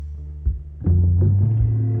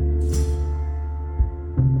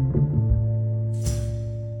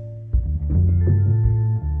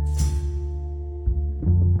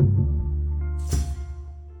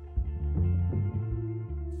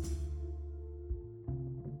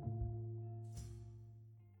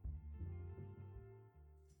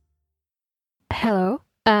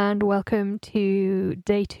and welcome to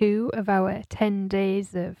day 2 of our 10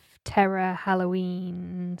 days of terror,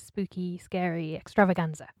 Halloween, spooky, scary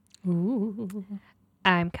extravaganza. Ooh.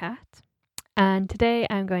 I'm Kat, and today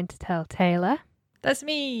I'm going to tell Taylor That's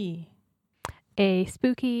me. a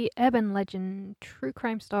spooky urban legend true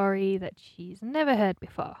crime story that she's never heard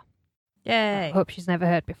before. Yay. I hope she's never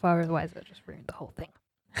heard before, otherwise I'll just ruin the whole thing.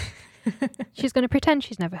 She's going to pretend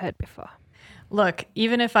she's never heard before. Look,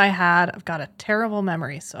 even if I had, I've got a terrible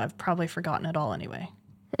memory, so I've probably forgotten it all anyway.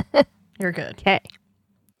 You're good. Okay,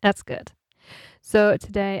 that's good. So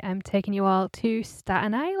today I'm taking you all to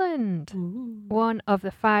Staten Island, Ooh. one of the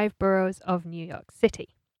 5 boroughs of New York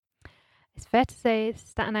City. It's fair to say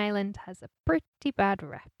Staten Island has a pretty bad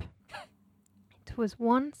rep. It was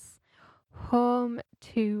once home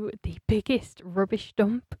to the biggest rubbish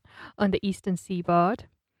dump on the eastern seaboard.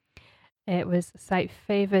 It was a site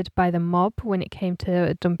favoured by the mob when it came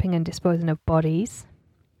to dumping and disposing of bodies.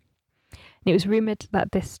 And it was rumoured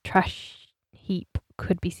that this trash heap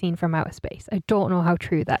could be seen from outer space. I don't know how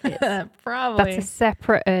true that is. Probably. That's a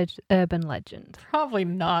separate urban legend. Probably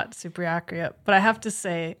not super accurate, but I have to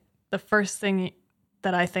say the first thing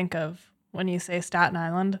that I think of when you say Staten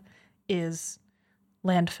Island is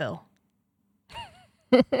landfill,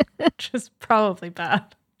 which is probably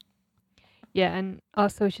bad. Yeah, and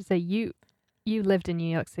also I should say you lived in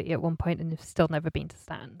New York City at one point and you've still never been to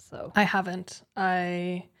Staten, so I haven't.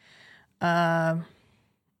 I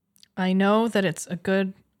know that it's a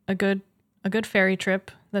good ferry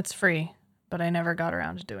trip that's free, but I never got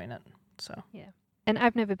around to doing it. So yeah. And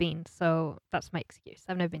I've never been, so that's my excuse.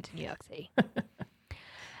 I've never been to New York City.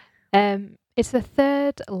 It's the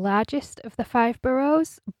 3rd largest of the 5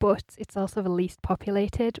 boroughs, but it's also the least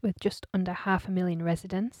populated with just under 500,000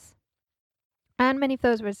 residents. And many of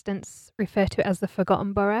those residents refer to it as the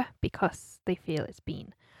Forgotten Borough because they feel it's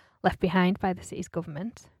been left behind by the city's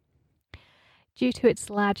government. Due to its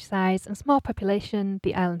large size and small population,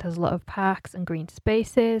 the island has a lot of parks and green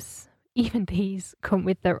spaces. Even these come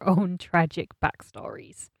with their own tragic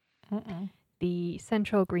backstories. The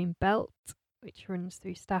Central Green Belt, which runs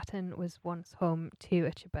through Staten, was once home to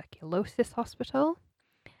a tuberculosis hospital.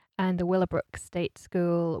 And the Willowbrook State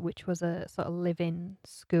School, which was a sort of live-in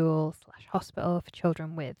school / hospital for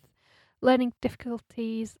children with learning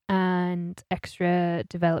difficulties and extra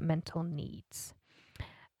developmental needs.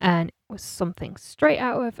 And it was something straight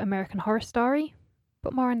out of American Horror Story,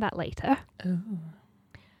 but more on that later. Ooh.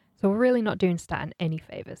 So we're really not doing Staten any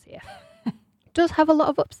favours here. It does have a lot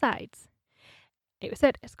of upsides. It was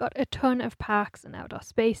said it's got a ton of parks and outdoor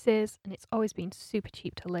spaces, and it's always been super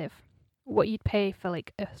cheap to live. What you'd pay for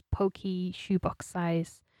like a pokey shoebox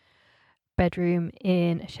size bedroom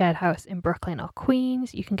in a shared house in Brooklyn or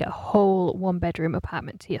Queens, you can get a whole 1-bedroom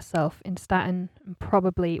apartment to yourself in Staten, and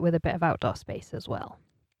probably with a bit of outdoor space as well.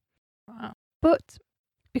 Wow. But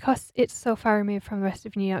because it's so far removed from the rest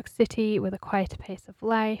of New York City with a quieter pace of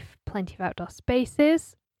life, plenty of outdoor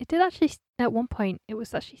spaces, it did actually, at one point, it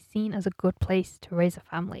was actually seen as a good place to raise a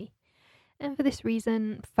family. And for this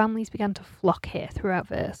reason, families began to flock here throughout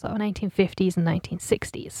the sort of 1950s and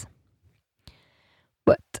 1960s.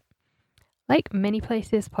 But like many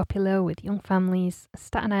places popular with young families,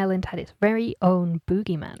 Staten Island had its very own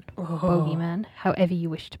boogeyman, or bogeyman, however you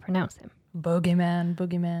wish to pronounce him.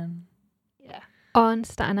 Boogeyman. Yeah. On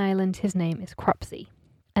Staten Island, his name is Cropsey.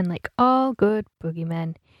 And like all good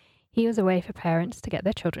boogeymen, he was a way for parents to get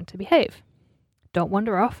their children to behave. Don't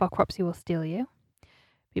wander off or Cropsey will steal you.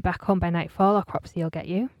 Be back home by nightfall or Cropsey will get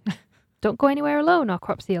you. Don't go anywhere alone or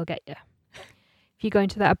Cropsey will get you. If you go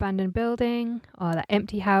into that abandoned building or that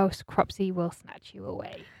empty house, Cropsey will snatch you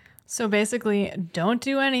away. So basically, don't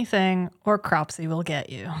do anything or Cropsey will get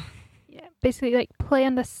you. Yeah, basically like play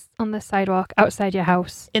on the sidewalk outside your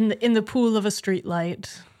house. In the pool of a street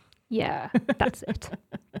light. Yeah, that's it.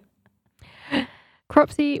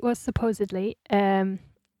 Cropsey was supposedly a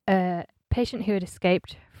patient who had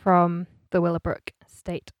escaped from the Willowbrook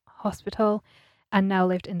State Hospital and now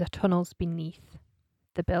lived in the tunnels beneath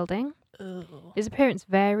the building. Ugh. His appearance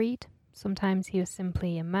varied. Sometimes he was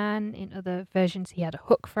simply a man. In other versions, he had a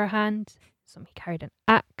hook for a hand. Some he carried an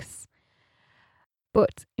axe.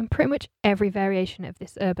 But in pretty much every variation of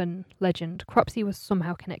this urban legend, Cropsey was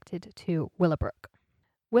somehow connected to Willowbrook.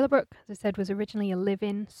 Willowbrook, as I said, was originally a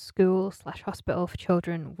live-in school / hospital for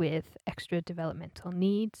children with extra developmental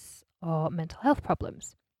needs or mental health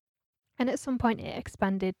problems. And at some point it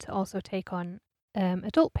expanded to also take on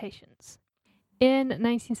adult patients. In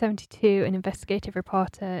 1972, an investigative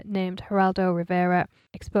reporter named Geraldo Rivera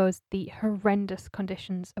exposed the horrendous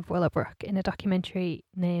conditions of Willowbrook in a documentary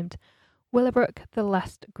named Willowbrook, The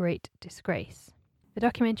Last Great Disgrace. The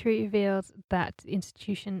documentary revealed that the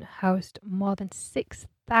institution housed more than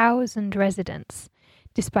 6,000 residents,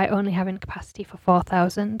 despite only having capacity for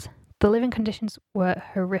 4,000. The living conditions were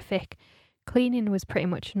horrific, cleaning was pretty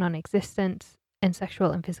much non existent, and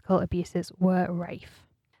sexual and physical abuses were rife.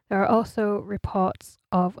 There are also reports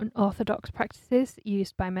of unorthodox practices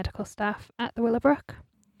used by medical staff at the Willowbrook.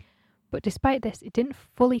 But despite this, it didn't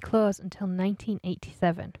fully close until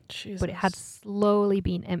 1987. Jesus. But it had slowly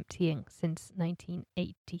been emptying since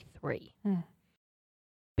 1983.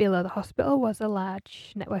 Below the hospital was a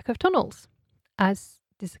large network of tunnels, as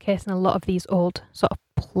is the case in a lot of these old sort of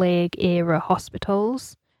plague-era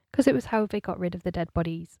hospitals, because it was how they got rid of the dead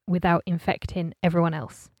bodies without infecting everyone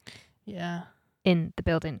else Yeah. in the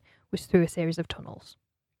building, was through a series of tunnels.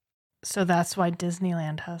 So that's why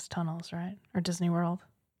Disneyland has tunnels, right? Or Disney World.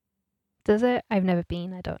 Does it? I've never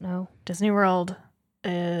been. I don't know. Disney World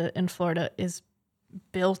in Florida is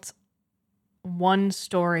built 1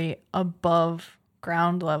 story above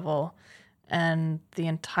ground level, and the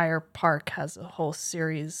entire park has a whole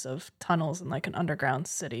series of tunnels and like an underground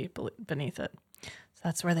city beneath it. So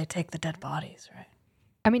that's where they take the dead bodies, right?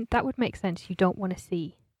 I mean, that would make sense. You don't want to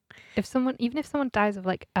see even if someone dies of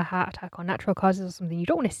like a heart attack or natural causes or something, you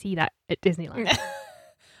don't want to see that at Disneyland.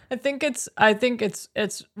 I think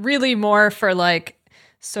it's really more for like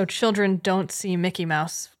so children don't see Mickey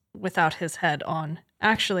Mouse without his head on.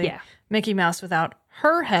 Actually, Yeah. Mickey Mouse without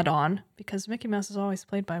her head on, because Mickey Mouse is always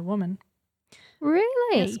played by a woman.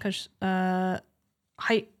 Really? Yes, because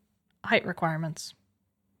height requirements.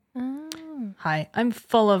 Oh. Hi, I'm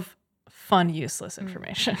full of fun, useless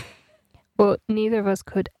information. Well, neither of us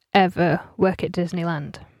could ever work at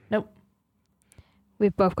Disneyland. Nope.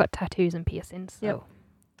 We've both got tattoos and piercings. So. Yep.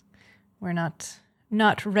 We're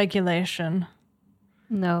not regulation.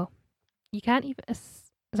 No. You can't even...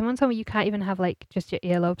 Someone told me you can't even have like just your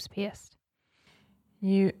earlobes pierced.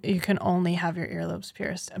 You can only have your earlobes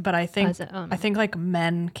pierced, but I think I think like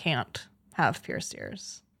men can't have pierced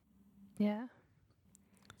ears. Yeah.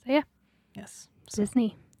 So yeah. Yes. So,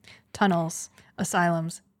 Disney. tunnels,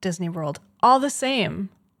 asylums, Disney World, all the same.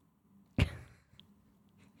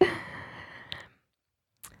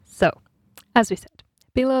 So, as we said,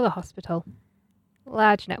 below the hospital,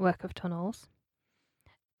 large network of tunnels.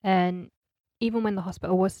 And even when the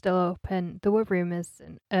hospital was still open, there were rumours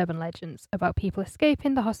and urban legends about people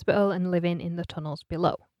escaping the hospital and living in the tunnels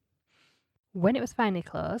below. When it was finally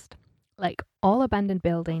closed, like all abandoned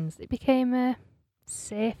buildings, it became a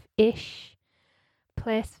safe-ish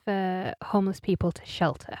place for homeless people to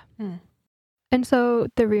shelter. And so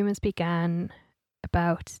the rumours began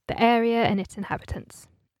about the area and its inhabitants.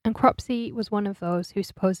 And Cropsey was one of those who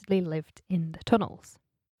supposedly lived in the tunnels.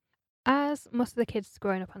 As most of the kids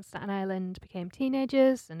growing up on Staten Island became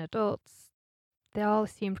teenagers and adults, they all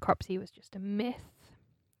assumed Cropsey was just a myth,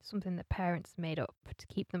 something that parents made up to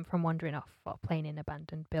keep them from wandering off or playing in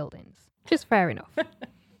abandoned buildings. Which is fair enough.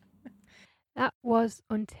 That was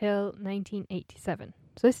until 1987.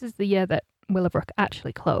 So this is the year that Willowbrook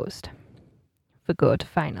actually closed. For good,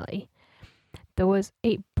 finally. There was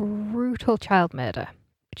a brutal child murder,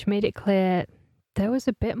 which made it clear there was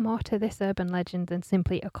a bit more to this urban legend than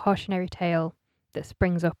simply a cautionary tale that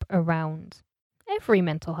springs up around every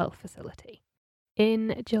mental health facility.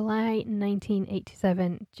 In July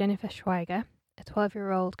 1987, Jennifer Schweiger, a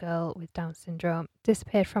 12-year-old girl with Down syndrome,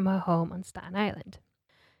 disappeared from her home on Staten Island.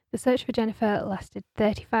 The search for Jennifer lasted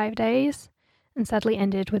 35 days and sadly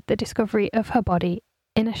ended with the discovery of her body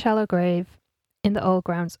in a shallow grave in the old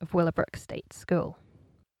grounds of Willowbrook State School.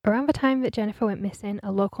 Around the time that Jennifer went missing,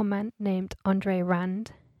 a local man named Andre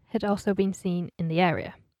Rand had also been seen in the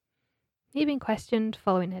area. He'd been questioned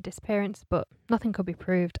following her disappearance, but nothing could be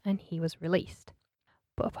proved and he was released.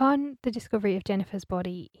 But upon the discovery of Jennifer's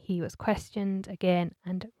body, he was questioned again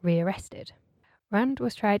and rearrested. Rand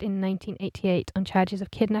was tried in 1988 on charges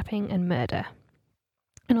of kidnapping and murder.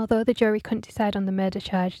 And although the jury couldn't decide on the murder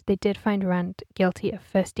charge, they did find Rand guilty of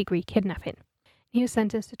first-degree kidnapping. He was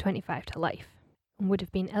sentenced to 25 to life and would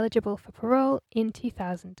have been eligible for parole in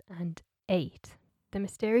 2008. The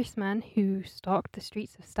mysterious man who stalked the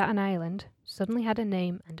streets of Staten Island suddenly had a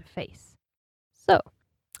name and a face. So,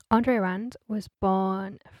 Andre Rand was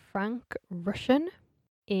born Frank Russian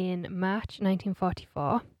in March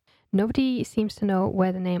 1944. Nobody seems to know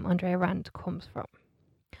where the name Andre Rand comes from.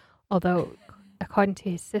 Although, according to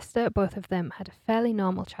his sister, both of them had a fairly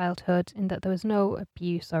normal childhood in that there was no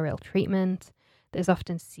abuse or ill treatment that is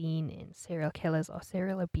often seen in serial killers or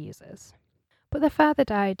serial abusers. But their father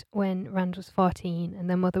died when Rand was 14 and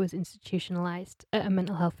their mother was institutionalized at a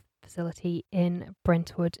mental health facility in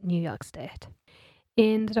Brentwood, New York State.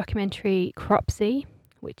 In the documentary Cropsey,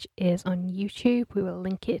 which is on YouTube. We will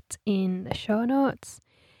link it in the show notes.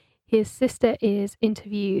 His sister is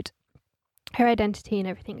interviewed. Her identity and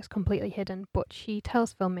everything is completely hidden, but she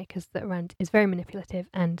tells filmmakers that Rand is very manipulative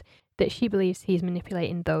and that she believes he's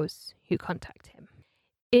manipulating those who contact him.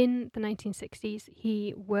 In the 1960s,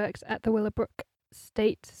 he worked at the Willowbrook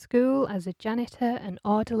State School as a janitor, an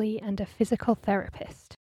orderly, and a physical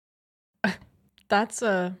therapist. That's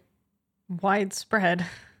a widespread.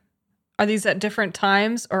 Are these at different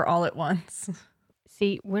times or all at once?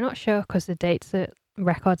 See, we're not sure because the dates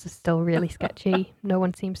records are still really sketchy. No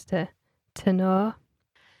one seems to know.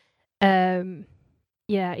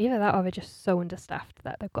 Yeah, either that or they're just so understaffed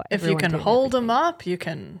that they've got. If you can hold them up, you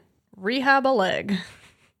can rehab a leg.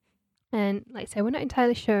 And like I say, we're not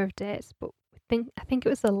entirely sure of dates, but I think it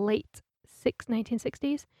was the late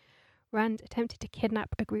 1960s. Rand attempted to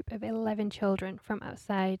kidnap a group of 11 children from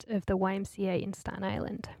outside of the YMCA in Staten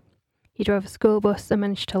Island. He drove a school bus and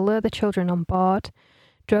managed to lure the children on board,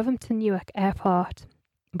 drove them to Newark Airport,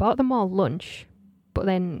 bought them all lunch, but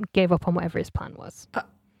then gave up on whatever his plan was.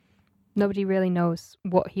 Nobody really knows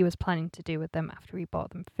what he was planning to do with them after he bought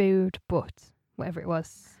them food, but whatever it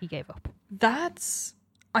was, he gave up.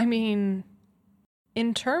 In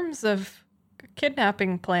terms of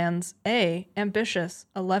kidnapping plans, ambitious,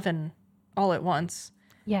 11 all at once.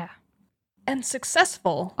 Yeah. And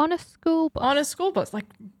successful. On a school bus. Like,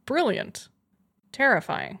 brilliant.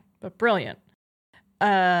 Terrifying, but brilliant.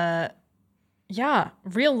 Yeah,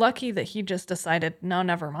 real lucky that he just decided, no,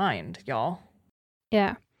 never mind, y'all.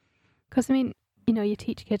 Yeah. Because, you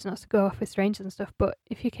teach kids not to go off with strangers and stuff, but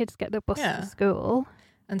if your kids get the bus to school...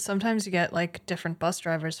 And sometimes you get, like, different bus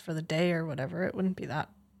drivers for the day or whatever. It wouldn't be that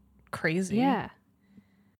crazy. Yeah.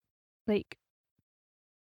 That's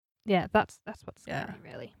what's scary,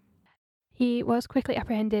 really. He was quickly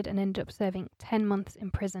apprehended and ended up serving 10 months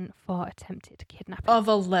in prison for attempted kidnapping. Of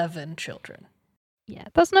 11 children. Yeah,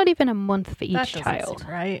 that's not even a month for each child. That doesn't seem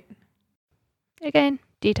right. Again,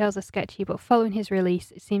 details are sketchy, but following his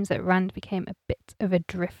release, it seems that Rand became a bit of a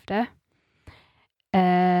drifter.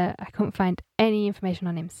 I couldn't find any information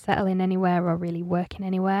on him settling anywhere or really working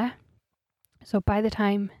anywhere. So by the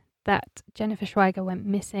time that Jennifer Schweiger went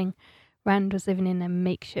missing, Rand was living in a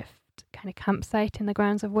makeshift kind of campsite in the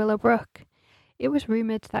grounds of Willowbrook. It was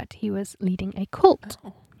rumoured that he was leading a cult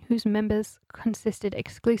whose members consisted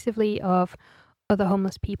exclusively of other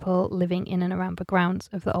homeless people living in and around the grounds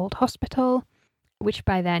of the old hospital, which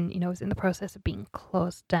by then, was in the process of being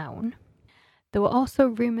closed down. There were also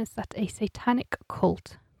rumours that a satanic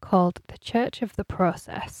cult called the Church of the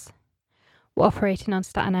Process were operating on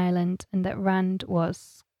Staten Island and that Rand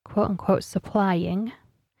was, quote-unquote, supplying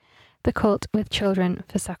the cult with children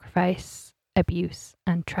for sacrifice, abuse,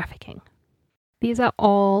 and trafficking. These are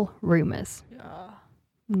all rumours. Yeah.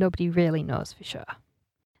 Nobody really knows for sure.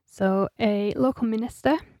 So a local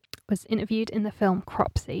minister was interviewed in the film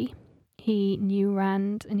Cropsey. He knew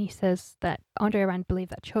Rand and he says that Andre Rand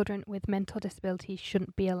believed that children with mental disabilities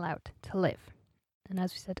shouldn't be allowed to live. And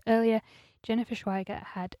as we said earlier, Jennifer Schweiger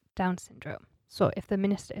had Down syndrome. So if the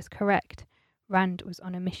minister is correct, Rand was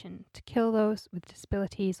on a mission to kill those with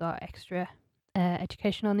disabilities or extra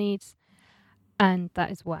educational needs. And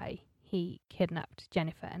that is why he kidnapped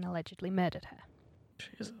Jennifer and allegedly murdered her.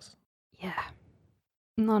 Jesus. Yeah.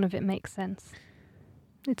 None of it makes sense.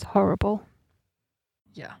 It's horrible.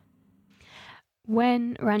 Yeah.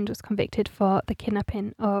 When Rand was convicted for the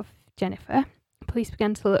kidnapping of Jennifer, police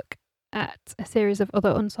began to look at a series of other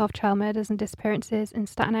unsolved child murders and disappearances in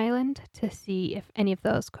Staten Island to see if any of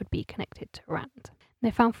those could be connected to Rand.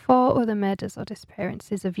 They found 4 other murders or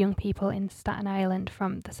disappearances of young people in Staten Island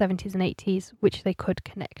from the 70s and 80s, which they could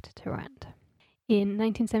connect to Rand. In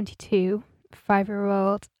 1972,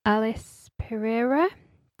 5-year-old Alice Pereira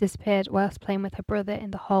disappeared whilst playing with her brother in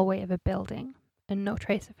the hallway of a building, and no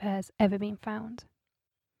trace of her has ever been found.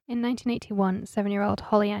 In 1981, 7-year-old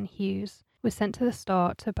Holly Ann Hughes was sent to the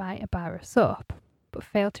store to buy a bar of soap, but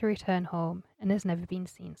failed to return home and has never been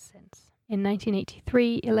seen since. In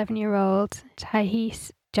 1983, 11-year-old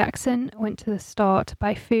Tyhese Jackson went to the store to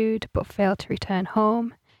buy food, but failed to return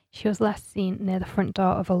home. She was last seen near the front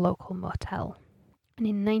door of a local motel. And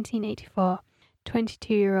in 1984,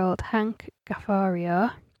 22-year-old Hank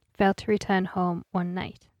Gaffario failed to return home one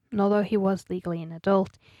night. And although he was legally an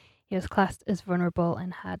adult, he was classed as vulnerable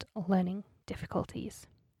and had learning difficulties.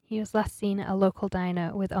 He was last seen at a local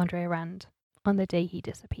diner with Andre Rand on the day he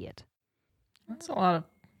disappeared. That's a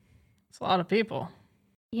lot of people.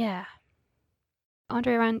 Yeah.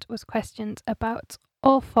 Andre Rand was questioned about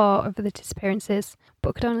all 4 of the disappearances,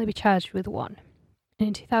 but could only be charged with one. And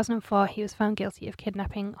in 2004, he was found guilty of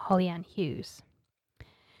kidnapping Holly Ann Hughes.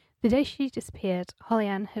 The day she disappeared, Holly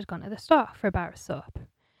Ann had gone to the store for a bar of soap,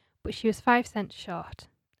 but she was 5 cents short,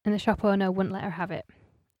 and the shop owner wouldn't let her have it.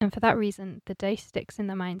 And for that reason, the day sticks in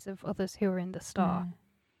the minds of others who were in the store,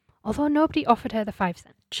 although nobody offered her the 5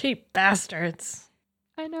 cents. Cheap bastards.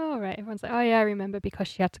 I know, right? Everyone's like, oh yeah, I remember because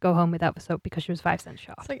she had to go home without the soap because she was 5 cents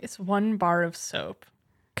short. It's like, it's 1 bar of soap.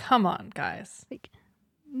 Come on, guys. Like,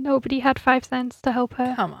 nobody had 5 cents to help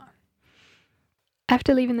her. Come on.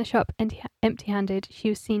 After leaving the shop empty-handed, she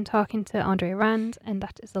was seen talking to Andrea Rand, and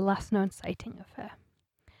that is the last known sighting of her.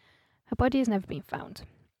 Her body has never been found.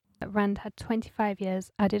 Rand had 25 years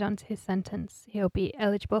added onto his sentence. He'll be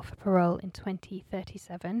eligible for parole in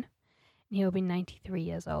 2037, and he'll be 93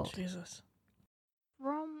 years old. Jesus.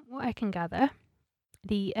 From what I can gather,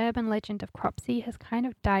 the urban legend of Cropsey has kind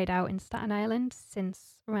of died out in Staten Island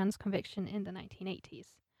since Rand's conviction in the 1980s.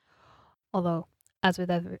 Although, as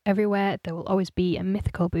with everywhere, there will always be a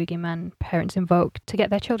mythical boogeyman parents invoke to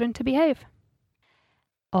get their children to behave.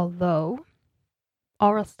 Although,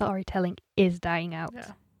 oral storytelling is dying out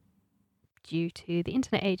due to the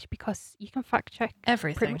internet age, because you can fact check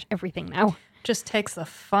everything. Pretty much everything now. Just takes the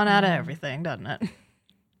fun out of everything, doesn't it?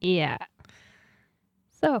 Yeah.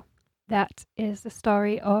 So, that is the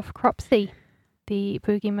story of Cropsey, the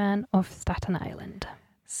boogeyman of Staten Island.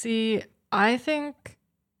 See, I think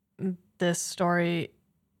this story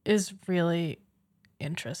is really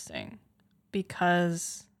interesting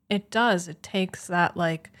because it takes that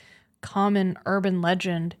like common urban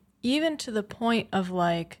legend, even to the point of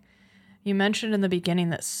like, you mentioned in the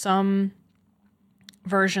beginning that some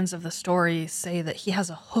versions of the story say that he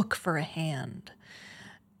has a hook for a hand.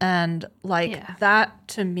 And like that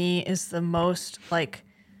to me is the most like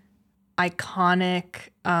iconic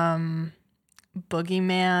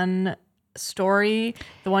boogeyman story,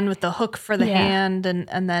 the one with the hook for the hand,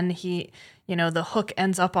 and then he, you know, the hook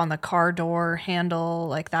ends up on the car door handle,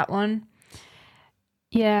 like that one.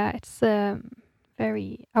 Yeah, it's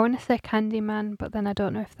very, I want to say Candyman, but then I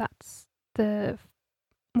don't know if that's the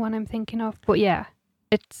one I'm thinking of. But yeah,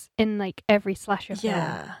 it's in like every slasher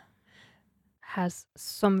film has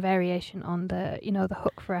some variation on the, you know, the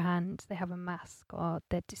hook for a hand. They have a mask or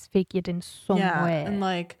they're disfigured in some way. And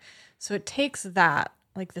like, so it takes that,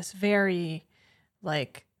 like this very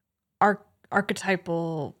like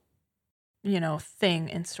archetypal, you know, thing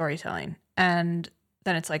in storytelling. And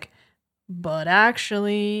then it's like, but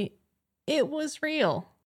actually it was real.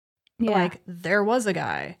 Yeah. Like there was a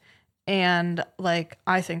guy. And like,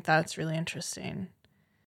 I think that's really interesting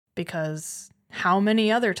because how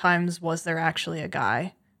many other times was there actually a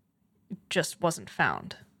guy? Just wasn't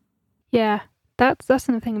found. Yeah, that's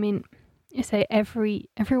another thing. I mean, you say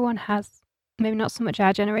everyone has, maybe not so much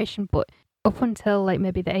our generation, but up until like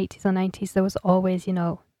maybe the 80s or 90s, there was always, you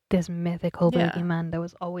know, this mythical boogeyman. There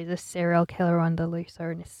was always a serial killer on the loose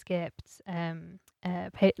or an escaped,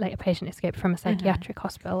 like a patient escaped from a psychiatric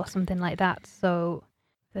hospital or something like that. So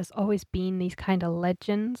there's always been these kind of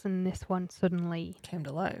legends, and this one suddenly came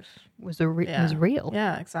to life. Was real.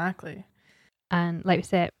 Yeah, exactly. And like we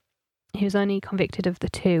said, he was only convicted of the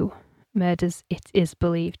 2 murders. It is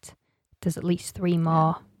believed there's at least 3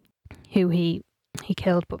 more who he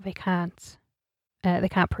killed, but they can't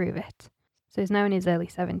prove it. So he's now in his early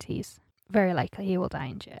 70s. Very likely he will die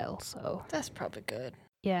in jail. So that's probably good.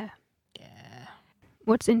 Yeah. Yeah.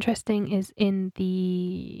 What's interesting is in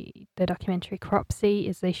the documentary Cropsey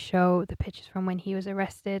is they show the pictures from when he was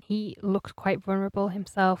arrested. He looks quite vulnerable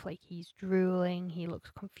himself, like he's drooling, he looks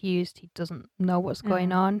confused, he doesn't know what's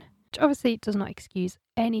going on. Which obviously does not excuse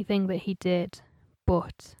anything that he did,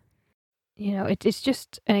 but you know, it's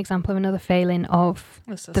just an example of another failing of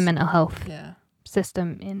the mental health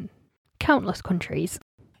system in countless countries.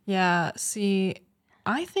 Yeah, see,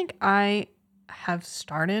 I think I have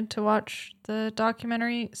started to watch the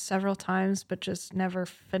documentary several times, but just never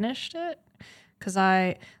finished it. Because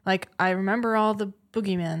I remember all the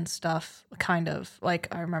boogeyman stuff, kind of. Like,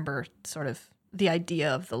 I remember sort of the idea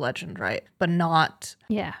of the legend, right? But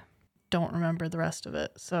don't remember the rest of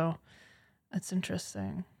it. So it's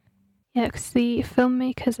interesting. Yeah, because the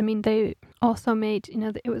filmmakers, I mean, they also made, you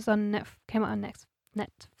know, it was on came out on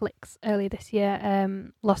Netflix earlier this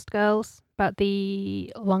year, Lost Girls, about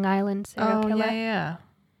the Long Island serial killer. Yeah.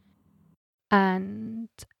 And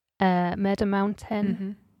Murder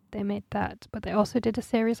Mountain, they made that. But they also did a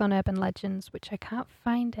series on urban legends, which I can't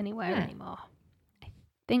find anywhere anymore. I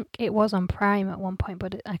think it was on Prime at one point,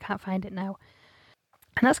 but I can't find it now.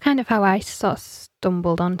 And that's kind of how I sort of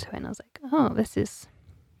stumbled onto it. And I was like, oh, this is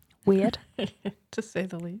weird. To say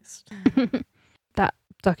the least. That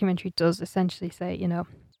documentary does essentially say, you know,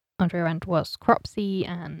 Andrea Rand was Cropsey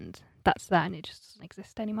and that's that, and it just doesn't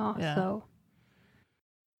exist anymore. So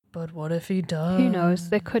But what if he does? Who knows?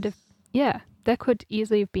 There could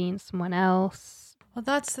easily have been someone else. Well,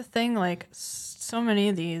 that's the thing. Like, so many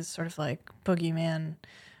of these sort of like boogeyman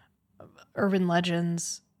urban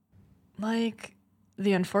legends, like,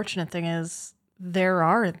 the unfortunate thing is there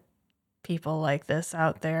are people like this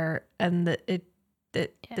out there, and that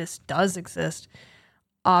this does exist.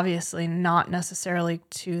 Obviously, not necessarily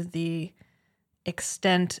to the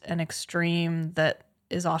extent and extreme that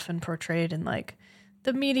is often portrayed in like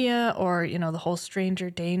the media, or the whole stranger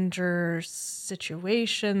danger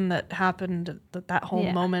situation that happened at that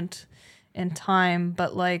whole moment in time,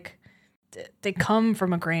 but like they come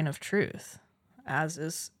from a grain of truth, as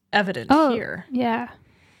is evident here. Yeah.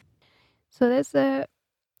 So there's a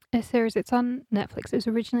series, it's on Netflix. It was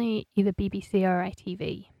originally either BBC or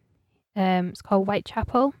ITV. It's called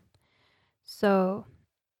Whitechapel. So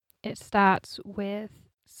it starts with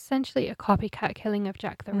essentially a copycat killing of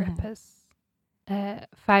Jack the Ripper's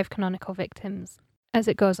 5 canonical victims. As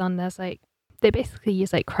it goes on, there's like, they basically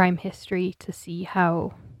use like crime history to see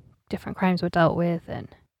how different crimes were dealt with, and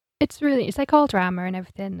it's like all drama and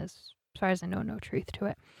everything. There's, as far as I know, no truth to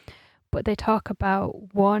it. But they talk about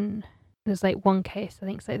there's like one case, I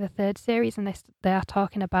think it's like the 3rd series, and they are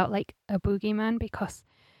talking about like a boogeyman, because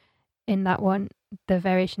in that one, the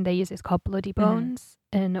variation they use is called Bloody Bones.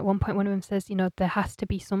 And at one point, one of them says, there has to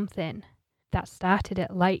be something that started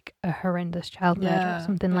it, like a horrendous child murder or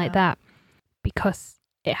something like that, because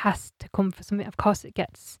it has to come from something. Of course, it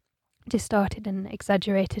gets distorted and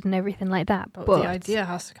exaggerated and everything like that. But the idea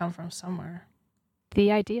has to come from somewhere.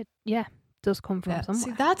 The idea, does come from somewhere.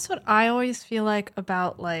 See, that's what I always feel like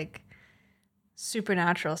about like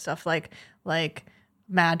supernatural stuff, like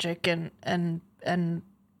magic and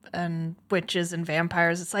witches and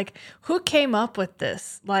vampires. It's like, who came up with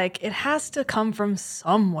this? Like, it has to come from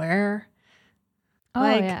somewhere.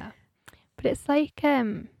 But it's like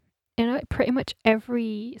pretty much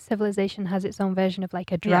every civilization has its own version of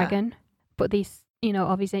like a dragon, but these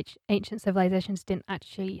obviously ancient civilizations didn't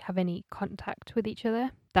actually have any contact with each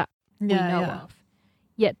other that we know of.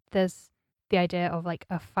 Yet there's the idea of like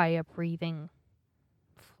a fire breathing,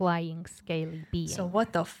 flying, scaly being. So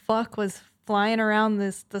what the fuck was flying around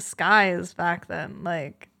the skies back then?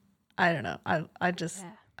 Like, I don't know.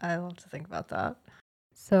 I love to think about that.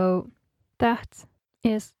 So that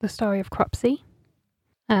is the story of Cropsey.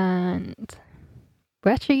 And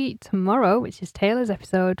we're actually, tomorrow, which is Taylor's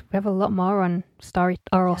episode, we have a lot more on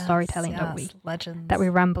oral storytelling, don't we? Legends. That we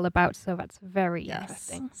ramble about, so that's very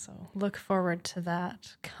interesting. So look forward to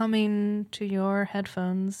that coming to your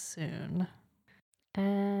headphones soon.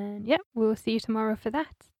 And we'll see you tomorrow for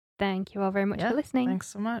that. Thank you all very much for listening. Thanks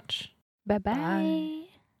so much. Bye-bye. Bye.